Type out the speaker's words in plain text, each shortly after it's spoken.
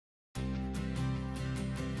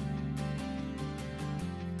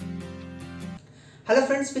Hello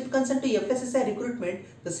friends, with concern to FSSAI recruitment,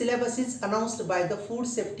 the syllabus is announced by the Food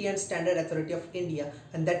Safety and Standard Authority of India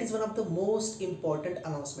and that is one of the most important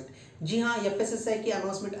announcement. जी हाँ, FSSAI की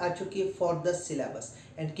announcement आ चुकी है for the syllabus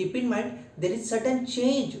and keep in mind there is certain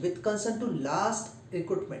change with concern to last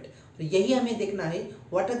recruitment. यही हमें देखना है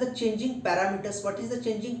what are the changing parameters, what is the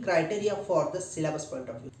changing criteria for the syllabus point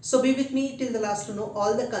of view. So be with me till the last to know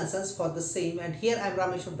all the concerns for the same and here I am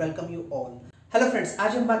Rameshwar, welcome you all. Hello friends,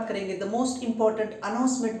 आज हम बात करेंगे the most important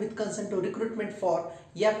announcement with concern to recruitment for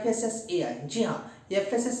FSSAI. जी हाँ,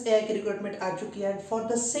 FSSAI की recruitment आ चुकी है for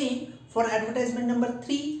the same for advertisement number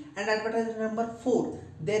 3 and advertisement number 4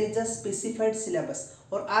 there is a specified syllabus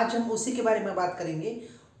और आज हम उसी के बारे में बात करेंगे.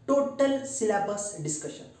 Total syllabus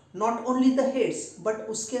discussion, not only the heads but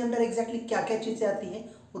उसके अंदर एग्जैक्टली क्या क्या चीजें आती हैं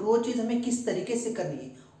और वो चीज हमें किस तरीके से करनी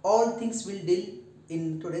है. All things will deal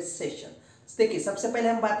in today's session. देखिए, सबसे पहले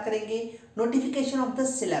हम बात करेंगे notification of the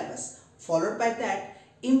syllabus, followed by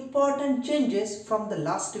that important changes from the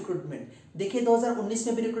last recruitment. देखिए 2019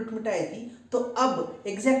 में भी रिक्रूटमेंट आई थी, तो अब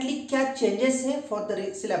एग्जैक्टली क्या चेंजेस है for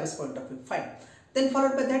the syllabus point of view. Fine. Then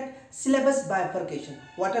followed by that syllabus bifurcation,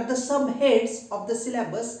 what are the sub heads of the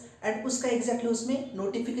syllabus and उसका exactly उसमें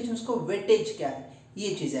नोटिफिकेशन, उसको वेटेज क्या है,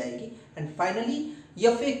 ये चीज आएगी. And finally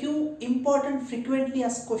FAQ, important frequently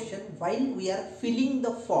asked question while we are filling the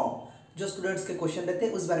form, जो students के क्वेश्चन रहते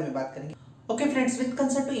हैं उस बारे में बात करेंगे. Okay friends, with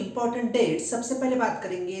concern two important date, सबसे पहले बात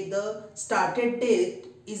करेंगे the started date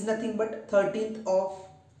is nothing but 13th of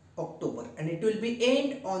October and it will be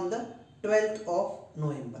and on the 12th of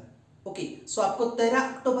November. Okay, सो आपको 13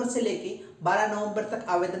 अक्टूबर से लेके 12 नवंबर तक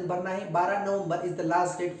आवेदन भरना है. 12 November is the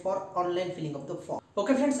last date for online filling of the form.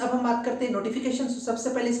 Okay friends, अब हम बात करते हैं नोटिफिकेशन. सबसे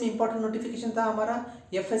पहले इसमें इंपॉर्टेंट नोटिफिकेशन था हमारा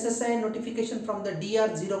FSSAI notification from the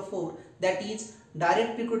DR04, that is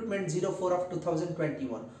direct recruitment 04 of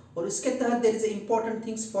 2021 और इसके तहत there is important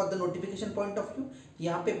things for the notification point of view.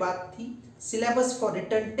 यहाँ पे बात थी syllabus for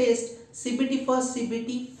written test CBT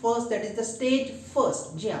first that is the stage first.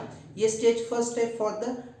 जी हाँ, ये stage first है फॉर द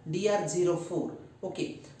DR04. ओके,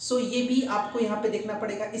 सो ये भी आपको यहाँ पे देखना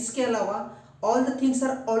पड़ेगा. इसके अलावा all the things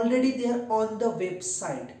are already there on the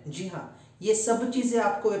website. जी हाँ, ये सब चीजें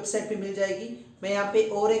आपको वेबसाइट पे मिल जाएगी. मैं यहाँ पे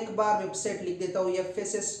और एक बार वेबसाइट लिख देता हूँ,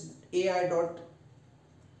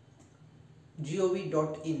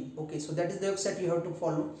 FSSAI.gov.in. Okay, so that is the website you have to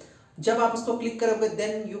follow. जब आप उसको क्लिक करोगे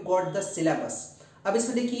then you got the syllabus. अब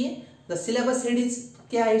इसमें देखिए द सिलेबस हेड इज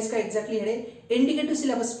क्या है, इसका एग्जैक्टली हेड है indicative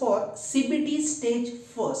syllabus for CBT stage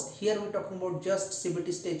first. Here we talking about just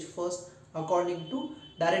CBT stage first according to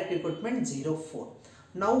direct recruitment 04.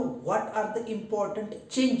 Now what are the important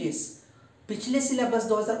changes. पिछले syllabus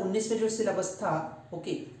 2019 में जो syllabus था,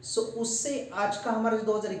 okay, सो उससे आज का हमारा जो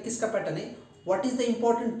 2021 का पैटर्न है, what is the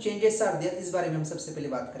important changes are there, इस बारे में हम सबसे पहले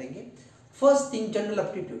बात करेंगे. फर्स्ट थिंग, जनरल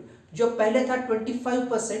एप्टीट्यूड जो पहले था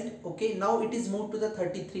 25%, okay, now it is move to the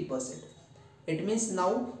 33%. It means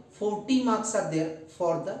now 40 marks are there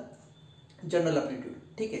for the general aptitude.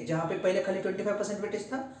 ठीक है, जहां पे पहले खाली 25% वेटेज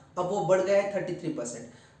था, अब वो बढ़ गया है 33%.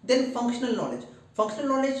 Then functional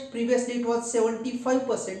knowledge previously it was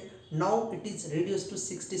 75%, now it is reduced to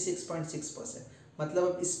 66.6%. मतलब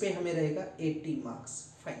अब इस पे हमें रहेगा 80 marks.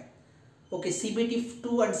 Fine. Okay, CBT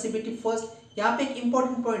 2 and CBT first, यहाँ पे एक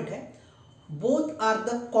इंपॉर्टेंट पॉइंट है, both are the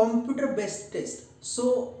computer based test. सो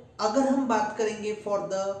अगर हम बात करेंगे for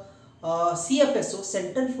the CFSO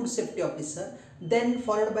central food safety officer, then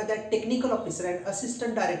followed by that technical officer and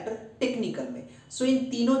assistant director technical में. सो इन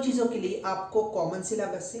तीनों चीजों के लिए आपको कॉमन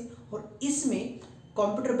सिलेबस है और इसमें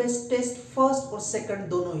कंप्यूटर बेस्ड टेस्ट फर्स्ट और सेकंड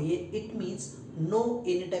दोनों ही. It means no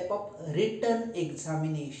any type of written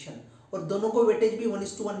examination और दोनों को वेटेज भी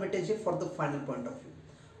 1:1 वेटेज है for the final point of view.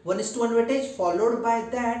 1:1 weightage followed by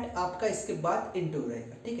that आपका इसके बाद इंटरव्यू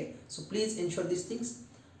रहेगा. ठीक है, so please ensure this things.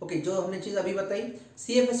 Okay, जो हमने चीज अभी बताई,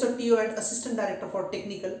 CFSO TO and assistant director for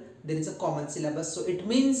technical there is a common syllabus. So it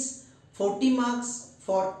means 40 marks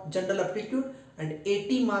for general aptitude and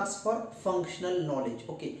 80 marks for functional knowledge.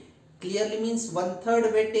 Okay, clearly means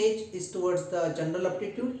 1/3 weightage is towards the general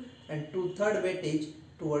aptitude and 2/3 weightage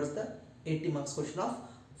towards the 80 marks question of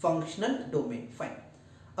functional domain. Fine.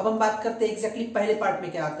 अब हम बात करते हैं exactly पहले part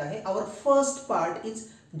में क्या आता है. Our first part is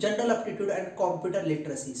general aptitude and computer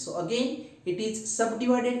literacy. So again it is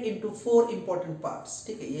सबडिवाइडेड into 4 important parts.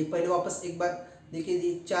 ठीक है, ये पहले वापस एक बार देखिए,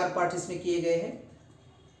 ये 4 पार्ट इसमें किए गए हैं.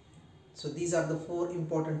 So these are the 4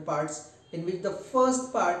 important parts in which the first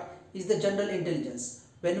part is the general intelligence.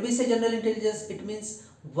 When we से general intelligence it means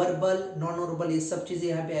verbal, non verbal, ये सब चीजें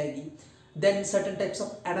यहाँ पे आएगी. Then certain types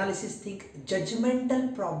of analysis, think judgemental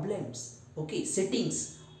problems, okay, settings,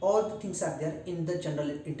 all the things are there in the general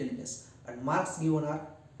intelligence and marks given are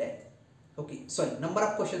 10. Okay, sorry, number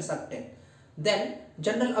of questions are 10. Then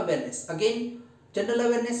general awareness, again general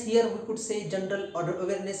awareness, here we could say general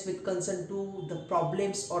awareness with concern to the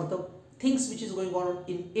problems or the things which is going on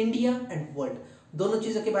in India and world, दोनों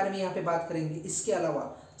चीज़ों के बारे में यहाँ पे बात करेंगे. इसके अलावा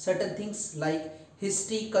certain things like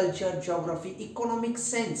history, culture, geography, economic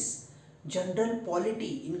sense, general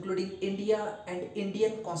polity including India and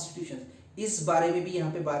Indian constitution, इस बारे में भी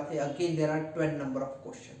यहाँ पे बात है. Again there are 12 number of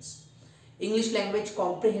questions. English language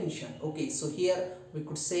comprehension, okay, so here we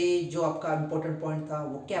could say जो आपका important point था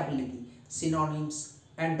vocabulary, synonyms,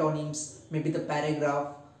 antonyms, maybe the paragraph,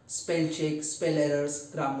 spell check, spell errors,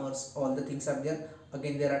 grammars, all the things are there.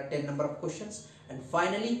 Again there are 10 number of questions. And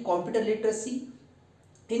finally computer literacy.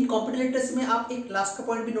 In computer literacy में आप एक last का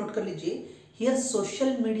point भी note कर लीजिए. Here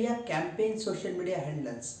social media campaign, social media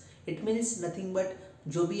handles, it means nothing but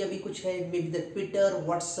जो भी अभी कुछ है, maybe the Twitter,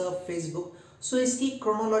 WhatsApp, Facebook. सो इसकी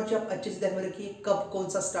क्रोनोलॉजी आप अच्छे से ध्यान में रखिए, कब कौन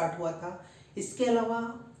सा स्टार्ट हुआ था, इसके अलावा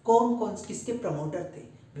कौन कौन किसके प्रमोटर थे,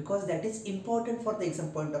 because that is important for the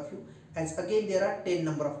exam point of view. As again there are 10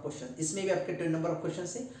 number of question, इसमें भी आपके 10 नंबर ऑफ क्वेश्चन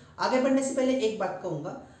है. आगे बढ़ने से पहले एक बात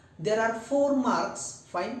कहूंगा, there are 4 marks,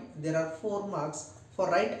 fine, there are 4 marks for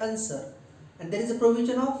right answer and there is a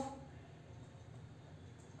provision of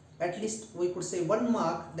at least we could say 1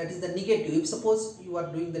 mark, that is the negative. If suppose you are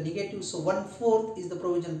doing the negative, so 1/4 is the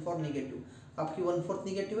provision for negative. आपकी 1/4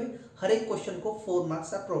 negative है, हर एक question को 4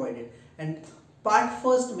 marks are provided. And part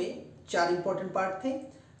first में 4 important part थे,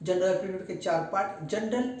 general aptitude के 4 part,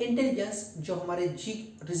 general intelligence जो हमारे जी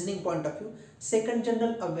reasoning point of view, second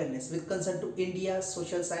general awareness with concern to India,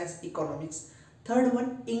 social science, economics, third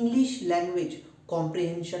one English language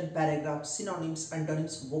comprehension, paragraph, synonyms,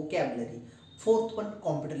 antonyms, vocabulary, fourth one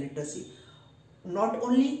computer literacy. Not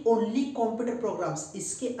only computer programs,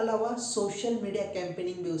 इसके अलावा social media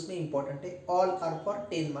campaigning भी उसमें important है. All are for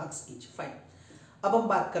 10 marks each. Fine. अब हम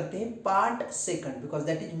बात करते हैं part second, because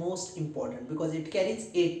that is most important, because it carries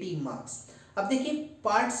 80 marks. अब देखिए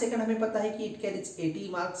पार्ट सेकंड हमें पता है कि it carries 80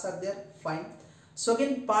 marks are there. Fine. So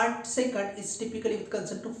again part second is typically with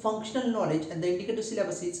concern to functional knowledge and the indicative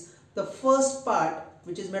syllabus is the first part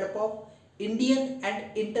which is made up of Indian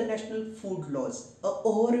and international food laws, a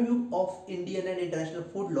overview of Indian and international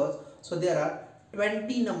food laws. So there are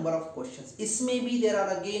 20 number of questions. इसमें भी there are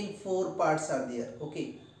again 4 parts are there. Okay,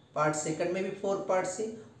 part second में भी 4 parts है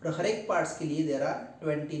और हर एक parts के लिए there are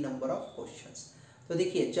 20 number of questions. तो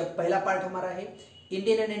देखिए जब पहला part हमारा है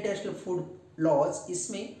Indian and international food laws,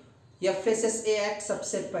 इसमें FSSAI Act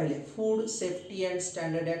सबसे पहले, Food Safety and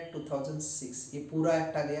Standard Act 2006, ये पूरा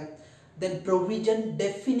एक्ट आ गया. Then provision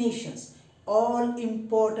definitions, all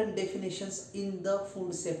important definitions in the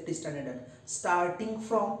food safety standard act, starting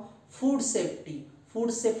from food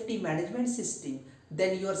safety management system,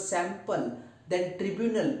 then your sample, then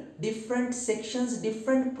tribunal, different sections,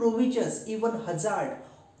 different provisions, even hazard,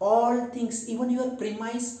 all things, even your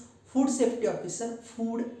premise, food safety officer,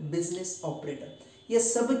 food business operator, ये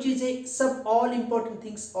सब चीजें, सब all important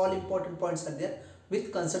things, all important points are there with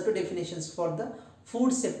concern to definitions for the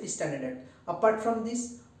food safety standard act. Apart from this,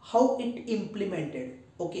 how it implemented,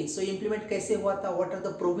 okay, so implement कैसे हुआ था, what are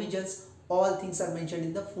the provisions, all things are mentioned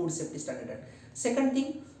in the food safety standard act. Second thing,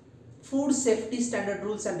 food safety standard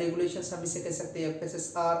rules and regulations, हम इसे कह सकते हैं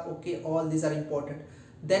FSSR. okay, all these are important.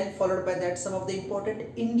 Then followed by that some of the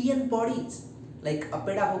important Indian bodies like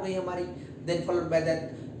APEDA हो गई हमारी. Then followed by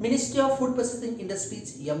that Ministry of Food Processing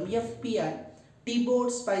Industries, MEFPI,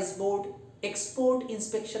 T-Board, Spice Board, Export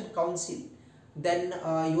Inspection Council, then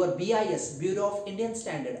your BIS, Bureau of Indian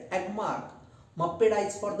Standard, AGMARC, MAPEDA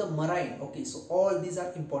is for the marine. Okay, so all these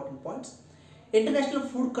are important points. International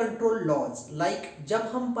food control laws, like जब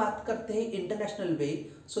हम बात करते हैं international way,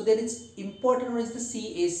 so there is important one is the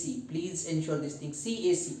CAC. Please ensure this thing,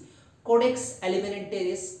 CAC, Codex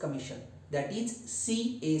Alimentarius Commission, that is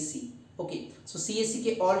CAC. Okay, so CAC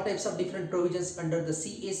के all types of different provisions under the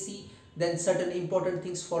CAC. Then certain important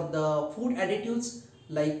things for the food additives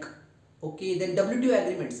like, okay, then WTO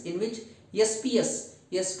agreements in which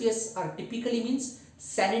SPS are typically means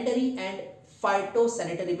sanitary and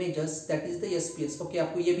phytosanitary measures, that is the SPS. okay,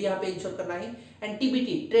 आपको ये भी यहाँ पे ensure करना है. and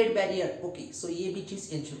TBT, trade barrier, okay, so ये भी चीज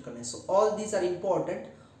इंश्योर करना है. so all these are important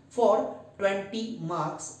for 20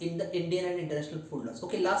 marks in the Indian and international food laws.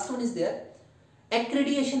 okay, last one is there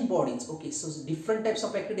accreditation bodies. okay, so different types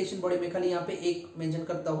of accreditation body, मैं खाली यहाँ पे एक मेंशन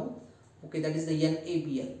करता हूँ. okay, that is the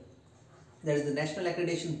NABL, that is the National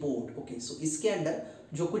Accreditation Board. okay, so इसके अंदर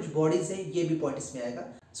जो कुछ bodies है ये भी point इसमें आएगा.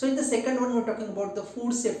 so in the second one we are talking about the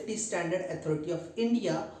Food Safety Standard Authority of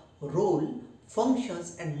India, role,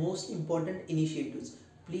 functions and most important initiatives.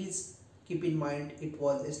 Please keep in mind it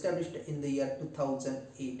was established in the year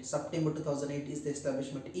 2008. September 2008 is the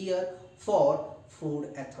establishment year for Food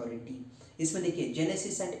Authority. इसमें देखिए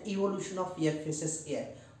genesis and evolution of FSSAI.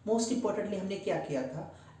 Most importantly हमने क्या किया था,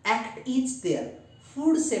 act is their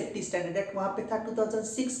food safety standard act वहां पे था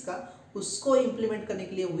 2006 का, उसको इंप्लीमेंट करने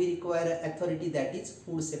के लिए we require authority that is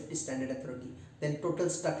food safety standard authority. Then total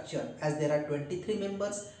structure as there are 23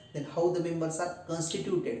 members, then how the members are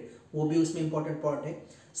constituted, वो भी उसमें इंपॉर्टेंट पार्ट है.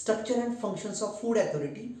 Structure and functions of food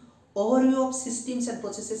authority, overview of systems and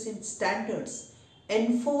processes in standards,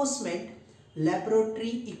 enforcement, laboratory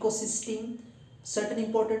ecosystem, certain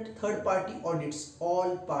important third party audits,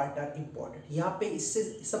 all part are important. यहाँ पे इससे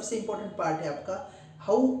सबसे important part है आपका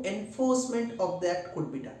how enforcement of the act could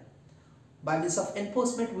be done. By means of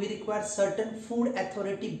enforcement we require certain food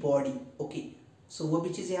authority body. Okay, so वो भी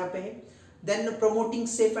चीज़ यहाँ पे है. Then promoting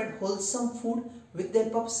safe and wholesome food with the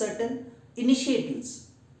help of certain initiatives.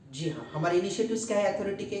 जी हाँ, हमारे initiatives क्या है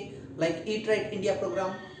authority के, like Eat Right India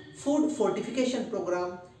program, food fortification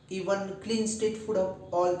program, even clean state food hub,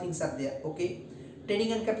 all things are there. Okay, training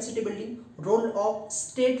and capacity building, role of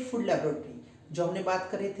state food laboratory जो हमने बात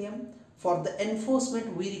कर रहे थे हम, for the enforcement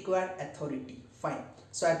we require authority. Fine,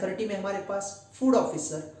 so authority में हमारे पास food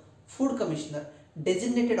officer, food commissioner,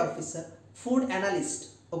 designated officer, food analyst,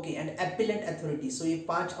 okay, and appellant authority. So ये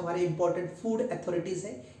 5 हमारे important food authorities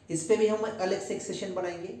है. इस पे भी हम अलग से एक सेशन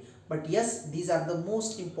बनाएंगे, but yes, these are the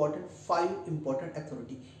most important 5 important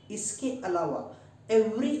authority. इसके अलावा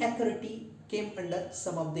every authority came under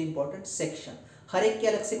some of the important section. हर एक के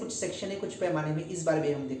अलग से कुछ सेक्शन है कुछ पैमाने में, इस बार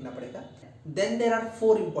भी हम देखना पड़ेगा. Then there are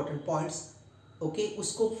 4 important points. Okay,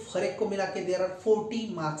 उसको हर एक को मिला के there are 40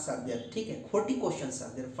 marks are there. ठीक है, 40 questions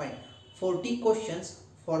are there. Fine, 40 questions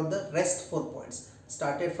for the rest 4 points.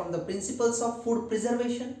 Started from the principles of food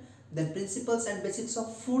preservation, then principles and basics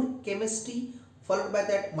of food chemistry, followed by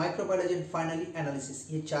that microbiology and finally analysis.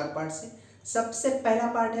 ये 4 parts है. सबसे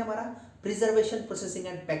पहला part है हमारा preservation, processing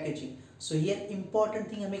and packaging. So here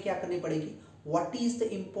important thing हमें क्या करनी पड़ेगी, what is the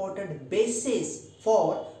important basis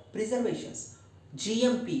for प्रिजर्वेशंस.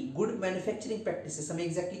 GMP, good manufacturing practices, हमें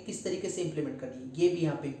एग्जैक्टली किस तरीके से इंप्लीमेंट करनी है, ये भी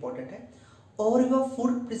यहाँ पे इंपॉर्टेंट है. और your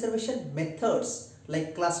food preservation methods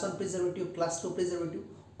like class 1 preservative, class 2 preservative,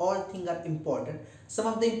 all things are important.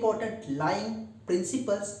 Some of the important lying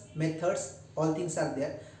principles, methods, all things are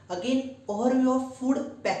there. Again, overview of food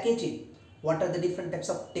packaging. What are the different types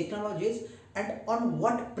of technologies and on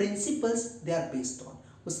what principles they are based on.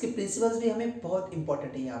 उसके principles भी हमें बहुत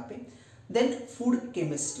important है यहाँ पे. Then food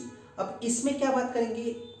chemistry. अब इसमें क्या बात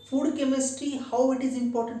करेंगे, food chemistry, how it is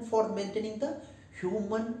important for maintaining the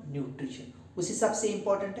human nutrition. उस हिसाब से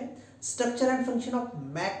important है. Structure and function of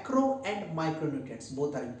macro and micronutrients,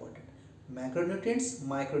 both are important. Macronutrients,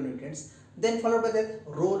 micronutrients. Then followed by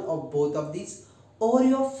that role of both of these.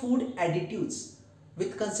 Overview of food additives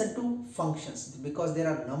with concern to functions, because there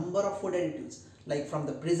are number of food additives like from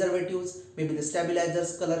the preservatives, maybe the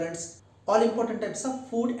stabilizers, colorants, all important types of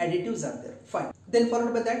food additives are there. Fine. Then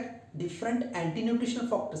followed by that different anti-nutritional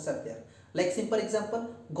factors are there. Like simple example,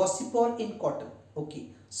 gossypol in cotton. Okay,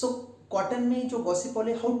 so cotton में जो gossypol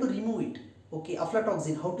है, how to remove it. Okay,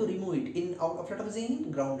 aflatoxin, how to remove it in aflatoxin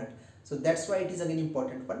in groundnut. So that's why it is again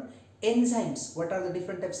important one. Enzymes, what are the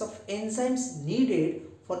different types of enzymes needed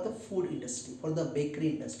for the food industry, for the bakery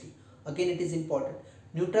industry. Again it is important.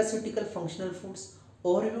 Nutraceutical functional foods,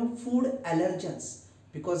 overview food allergens,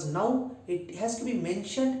 because now it has to be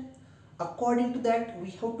mentioned. According to that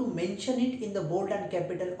we have to mention it in the bold and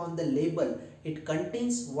capital on the label. It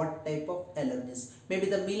contains what type of allergens, maybe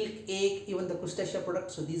the milk, egg, even the crustacea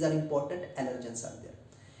products. So these are important allergens are there.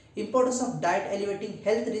 Importance of diet elevating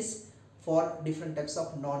health risk for different types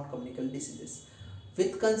of non-communicable diseases.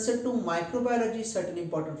 With concern to microbiology, certain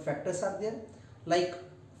important factors are there like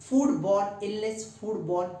food-borne illness,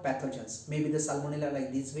 food-borne pathogens, maybe the salmonella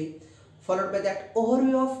like this way. Followed by that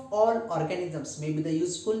overview of all organisms, maybe the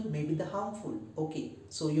useful, maybe the harmful. Okay,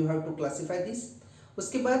 so you have to classify this.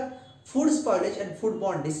 उसके बाद food spoilage and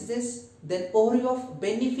food-borne diseases. Then overview of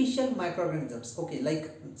beneficial microorganisms. Okay, like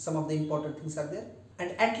some of the important things are there.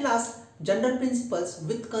 And at last, general principles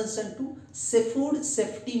with concern to food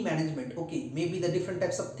safety management. Okay, maybe the different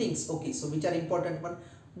types of things. Okay, so which are important one?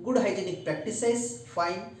 Good hygienic practices,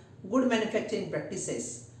 fine. Good manufacturing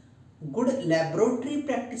practices, good laboratory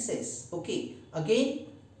practices. Okay, again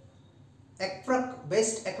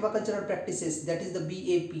best aquacultural practices, that is the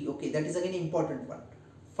BAP. Okay, that is again important one.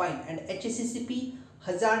 Fine. And HACCP,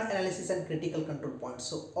 hazard analysis and critical control points.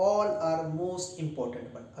 So all are most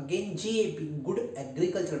important one. Again GAP, good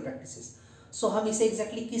agricultural practices. So हम इसे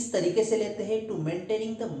exactly किस तरीके से लेते हैं, to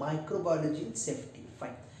maintaining the microbiological safety.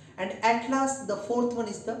 Fine. And at last the fourth one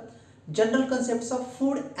is the general concepts of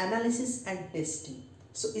food analysis and testing.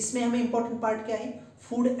 सो इसमें हमें important part क्या है,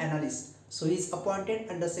 food analyst. So he is appointed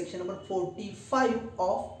under section number 45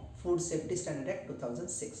 of food safety standard act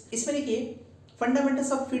 2006. इसमें देखिए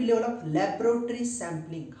fundamentals of field level of laboratory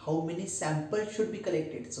sampling, how many sample should be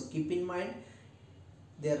collected. So keep in mind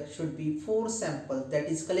there should be 4 samples that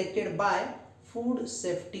is collected by food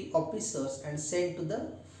safety officers and sent to the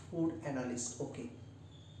food analyst. Okay,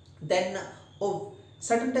 then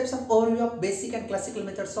certain types of overview of basic and classical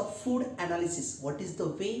methods of food analysis, what is the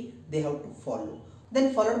way they have to follow.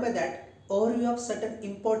 Then followed by that overview of certain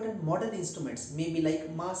important modern instruments, maybe like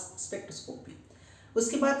mass spectroscopy.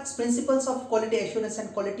 उसके बाद principles of quality assurance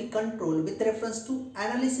and quality control with reference to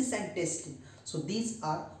analysis and testing. So these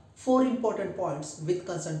are 4 important points with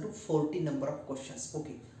concern to 40 number of questions.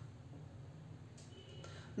 Okay,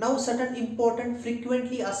 now certain important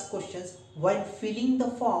frequently asked questions while filling the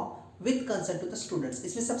form with concern to the students.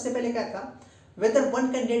 इसमें सबसे पहले क्या था, whether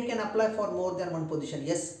one candidate can apply for more than one position.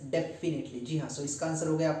 Yes, definitely. जी हाँ, so इसका answer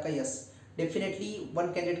हो गया आपका yes, definitely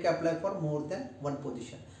one candidate can apply for more than one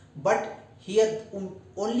position. But here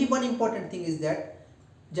only one important thing is that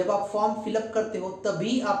जब आप form fill up करते हो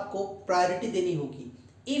तभी आपको प्रायोरिटी देनी होगी.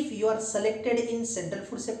 If you are selected in central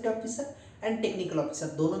food safety officer and technical officer,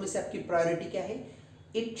 दोनों में से आपकी प्रायोरिटी क्या है,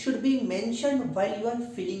 it should be mentioned while you are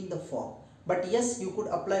filling the form. But yes, you could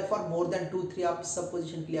apply for more than 2-3, आप सब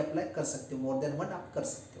position के लिए अप्लाई कर सकते हो, मोर देन 1 आप कर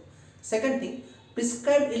सकते हो. Second thing,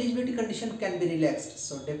 prescribed eligibility condition can be relaxed.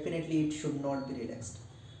 So definitely it should not be relaxed.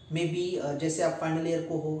 May be जैसे आप फाइनल ईयर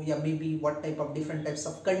को हो, या may be what type of different types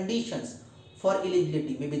of conditions for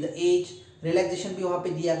eligibility, may be the age relaxation भी वहाँ पे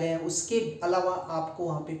दिया गया है. उसके अलावा आपको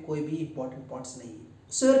वहाँ पे कोई भी इंपॉर्टेंट पॉइंट्स नहीं है.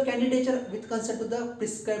 So your candidature with concern to the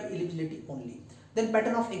prescribed eligibility only. Then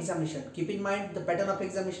pattern of examination, keep in mind the pattern of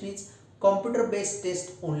examination is computer based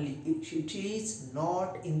test only. It is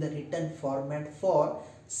not in the written format for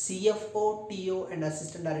CFO, TO and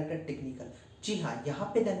assistant director technical. जी हाँ,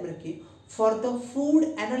 यहाँ पे ध्यान में रखिए, for the food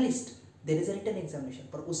analyst there is a written examination,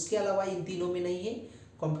 पर उसके अलावा इन तीनों में नहीं है.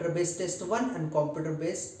 Computer based test 1 and computer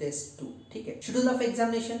based test 2. ठीक है. Schedule of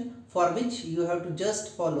examination for which you have to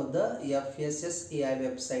just follow the FSSAI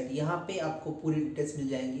website. यहाँ पे आपको पूरी डिटेल्स मिल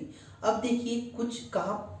जाएंगी. अब देखिए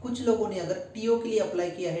कुछ लोगों ने अगर TO के लिए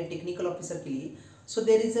अप्लाई किया है, टेक्निकल ऑफिसर के लिए, so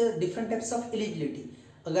there is a different types of eligibility.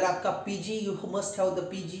 अगर आपका PG, you must have the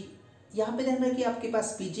PG. यहाँ पे ध्यान रखिए आपके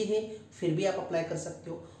पास PG है फिर भी आप अप्लाई कर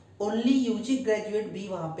सकते हो. ओनली UG ग्रेजुएट भी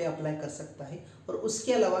वहाँ पे अप्लाई कर सकता है. और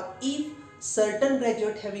उसके अलावा if certain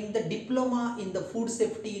graduate having the diploma in the food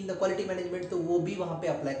safety in the quality management, तो वो भी वहाँ पे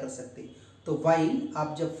अप्लाई कर सकते हैं. तो वाइल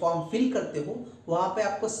आप जब फॉर्म फिल करते हो वहाँ पे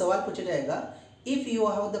आपको सवाल पूछा जाएगा, if you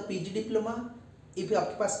have the PG diploma, if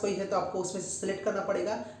आपके पास कोई है तो आपको उसमें से सिलेक्ट करना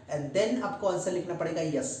पड़ेगा एंड देन आपको आंसर लिखना पड़ेगा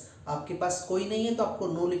यस. आपके पास कोई नहीं है तो आपको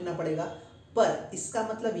नो लिखना पड़ेगा. पर इसका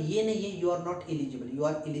मतलब ये नहीं है you are not eligible, you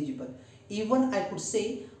are eligible. Even I could say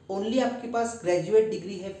only आपके पास ग्रेजुएट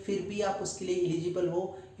डिग्री है फिर भी आप उसके लिए एलिजिबल हो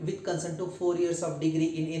with concern to 4 years of degree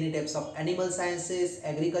in any types of animal sciences,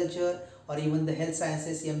 agriculture or even the health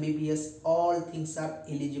sciences, MBBS, all things are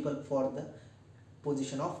eligible for the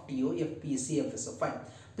position of TO, FPSC, FSO. Fine.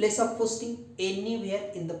 Place of posting anywhere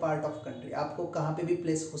in the part of country. आपको कहाँ पे भी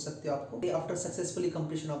place हो सकते हो आपको after successfully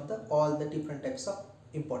completion of the all the different types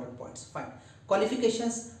of important points. Fine.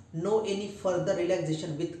 Qualifications, no any further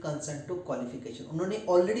relaxation with concern to qualification. उन्होंने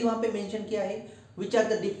already वहाँ पे mention किया है which are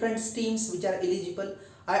the different streams which are eligible.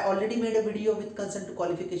 I already made a video with concern to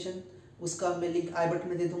qualification. उसका मैं link आई button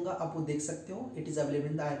में दे दूंगा, आप वो देख सकते हो. It is available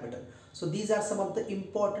in the I button. So these are some of the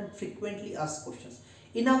important frequently asked questions.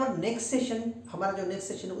 In our next session, हमारा जो नेक्स्ट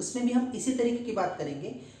सेशन है उसमें भी हम इसी तरीके की बात करेंगे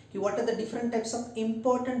कि what are the different types of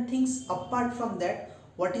important things. Apart from that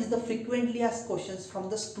what is the frequently asked questions from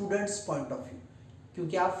the students point of view.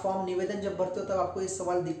 क्योंकि आप फॉर्म निवेदन जब भरते हो तब आपको ये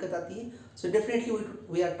सवाल दिक्कत आती है. So definitely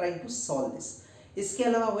we are trying to solve this. इसके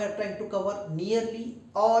अलावा we are trying to cover nearly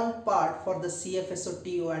all part for the CFSO,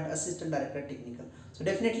 TO and assistant director technical. So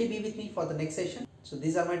definitely be with me for the next session. So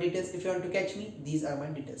these are my details. If you want to catch me, these are my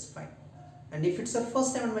details. Fine. And if it's your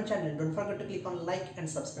first time on my channel, don't forget to click on like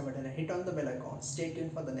and subscribe button and hit on the bell icon. Stay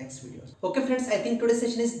tuned for the next videos. Okay friends, I think today's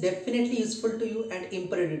session is definitely useful to you and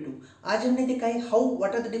imperative too. आज हमने देखा है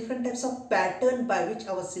what are the different types of pattern by which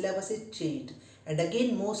our syllabus is changed. And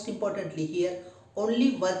again, most importantly here, only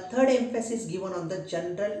 1/3 emphasis given on the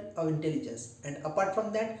general of intelligence, and apart from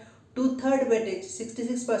that 2/3 weightage,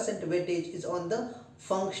 66% weightage is on the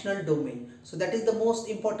functional domain. So that is the most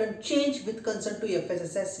important change with concern to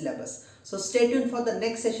FSSAI syllabus. So stay tuned for the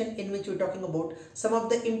next session in which we're talking about some of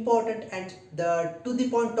the important and the to the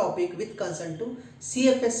point topic with concern to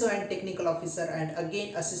Cfso and technical officer and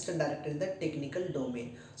again assistant director in the technical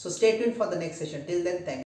domain. So stay tuned for the next session. Till then, thank you.